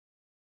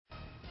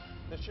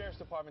The Sheriff's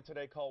Department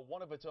today called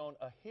one of its own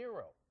a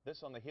hero.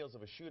 This on the heels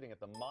of a shooting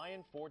at the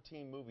Mayan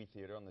 14 movie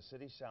theater on the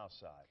city's south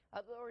side.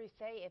 Authorities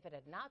say if it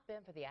had not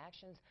been for the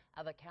actions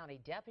of a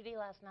county deputy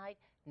last night,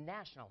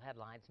 national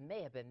headlines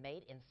may have been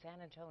made in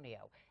San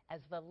Antonio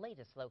as the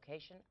latest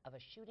location of a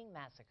shooting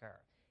massacre.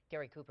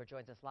 Gary Cooper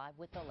joins us live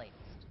with the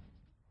latest.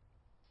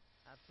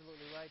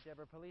 Absolutely right,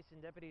 Deborah. Police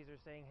and deputies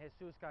are saying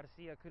Jesus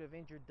Garcia could have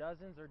injured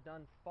dozens or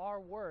done far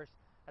worse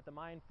at the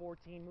Mayan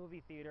 14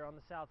 movie theater on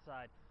the south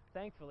side.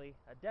 Thankfully,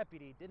 a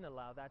deputy didn't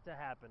allow that to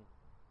happen.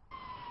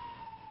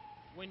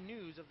 When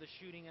news of the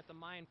shooting at the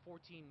Mayan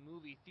 14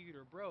 movie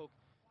theater broke,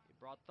 it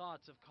brought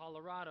thoughts of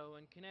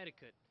Colorado and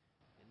Connecticut.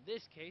 In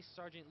this case,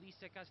 Sergeant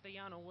Lisa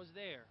Castellano was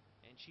there,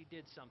 and she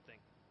did something.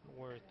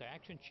 Where the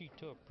action she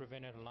took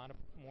prevented a lot of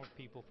more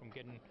people from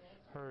getting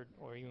hurt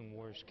or even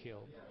worse,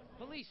 killed.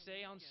 Police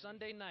say on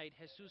Sunday night,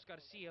 Jesus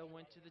Garcia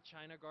went to the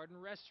China Garden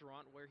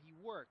restaurant where he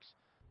works.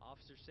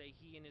 Officers say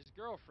he and his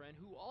girlfriend,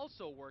 who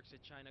also works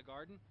at China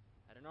Garden,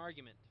 had an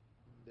argument.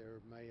 There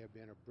may have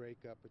been a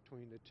breakup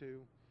between the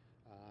two,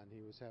 and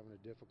he was having a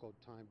difficult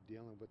time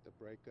dealing with the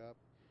breakup,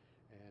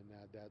 and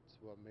that's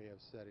what may have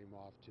set him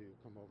off to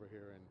come over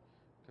here and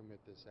commit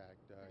this act.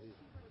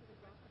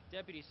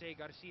 Deputies say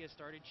Garcia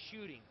started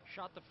shooting,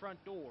 shot the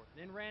front door,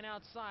 then ran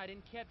outside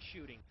and kept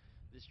shooting.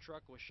 This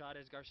truck was shot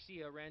as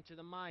Garcia ran to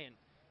the Mayan.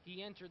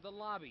 He entered the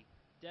lobby.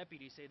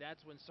 Deputies say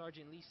that's when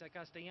Sergeant Lisa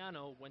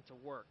Castellano went to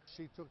work.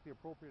 She took the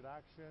appropriate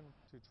action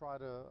to try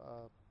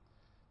to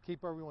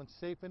keep everyone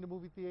safe in the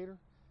movie theater,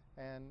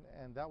 and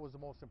that was the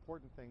most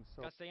important thing.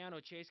 So Castellano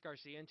chased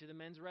Garcia into the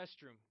men's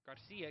restroom.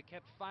 Garcia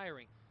kept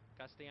firing.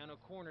 Castellano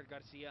cornered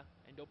Garcia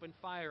and opened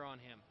fire on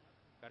him.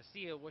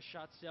 Garcia was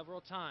shot several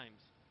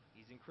times.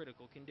 He's in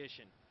critical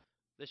condition.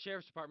 The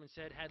Sheriff's Department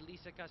said had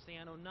Lisa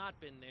Castellano not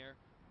been there,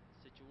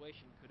 the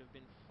situation could have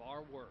been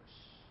far worse.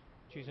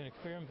 She's an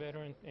experienced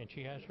veteran, and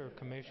she has her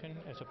commission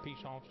as a peace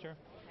officer.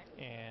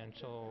 And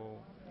so,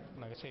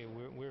 like I say,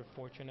 we're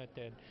fortunate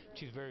that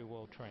she's very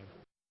well trained.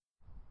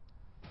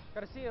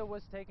 Garcia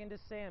was taken to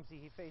SAMC.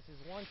 He faces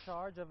one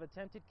charge of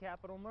attempted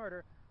capital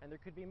murder, and there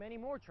could be many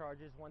more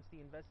charges once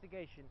the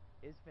investigation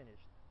is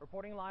finished.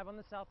 Reporting live on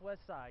the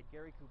southwest side,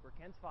 Gary Cooper,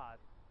 KENS 5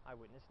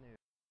 Eyewitness News.